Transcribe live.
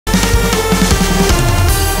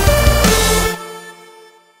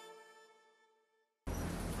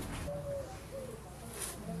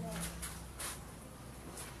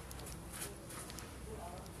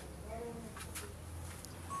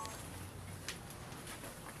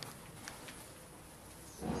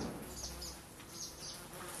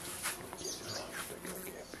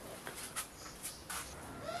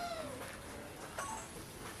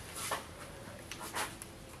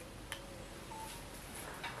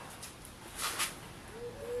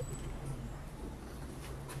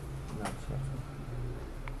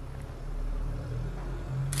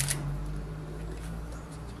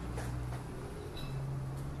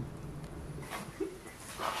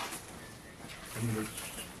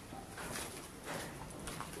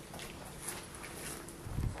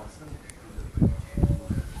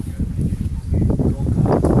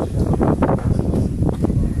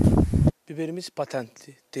Biberimiz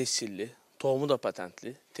patentli, tescilli. Tohumu da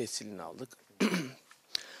patentli, tescilini aldık.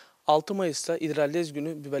 6 Mayıs'ta İdrallez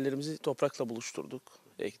günü biberlerimizi toprakla buluşturduk,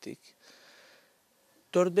 ektik.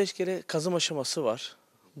 4-5 kere kazım aşaması var.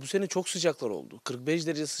 Bu sene çok sıcaklar oldu. 45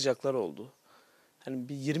 derece sıcaklar oldu. Yani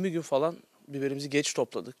bir 20 gün falan biberimizi geç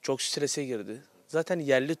topladık. Çok strese girdi. Zaten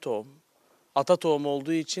yerli tohum, ata tohumu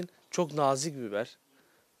olduğu için çok nazik biber.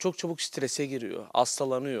 Çok çabuk strese giriyor,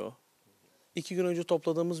 hastalanıyor. 2 gün önce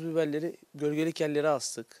topladığımız biberleri gölgelik yerlere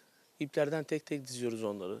astık. İplerden tek tek diziyoruz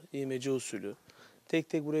onları. İğmeci usulü. Tek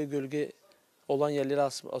tek buraya gölge olan yerlere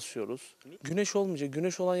asıyoruz. Güneş olmayacak.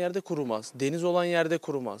 Güneş olan yerde kurumaz. Deniz olan yerde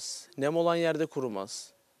kurumaz. Nem olan yerde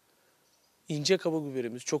kurumaz. İnce kabuk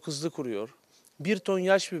biberimiz çok hızlı kuruyor. 1 ton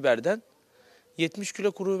yaş biberden 70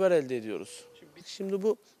 kilo kuru biber elde ediyoruz. Şimdi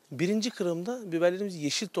bu birinci kırımda biberlerimizi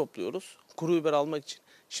yeşil topluyoruz. Kuru biber almak için.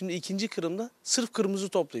 Şimdi ikinci kırımda sırf kırmızı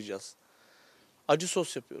toplayacağız. Acı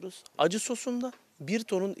sos yapıyoruz. Acı sosunda 1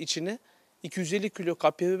 tonun içine 250 kilo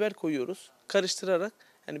kapya biber koyuyoruz. Karıştırarak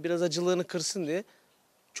yani biraz acılığını kırsın diye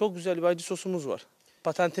çok güzel bir acı sosumuz var.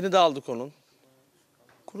 Patentini de aldık onun.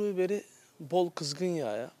 Kuru biberi bol kızgın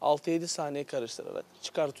yağa 6-7 saniye karıştırarak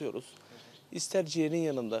çıkartıyoruz. İster ciğerin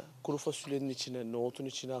yanında, kuru fasulyenin içine, nohutun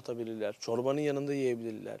içine atabilirler. Çorbanın yanında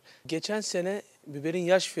yiyebilirler. Geçen sene biberin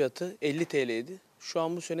yaş fiyatı 50 TL'ydi. Şu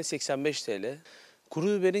an bu sene 85 TL. Kuru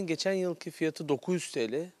biberin geçen yılki fiyatı 900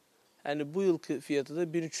 TL. Yani bu yılki fiyatı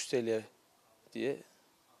da 1300 TL diye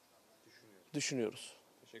düşünüyoruz.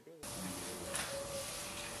 Teşekkür ederim.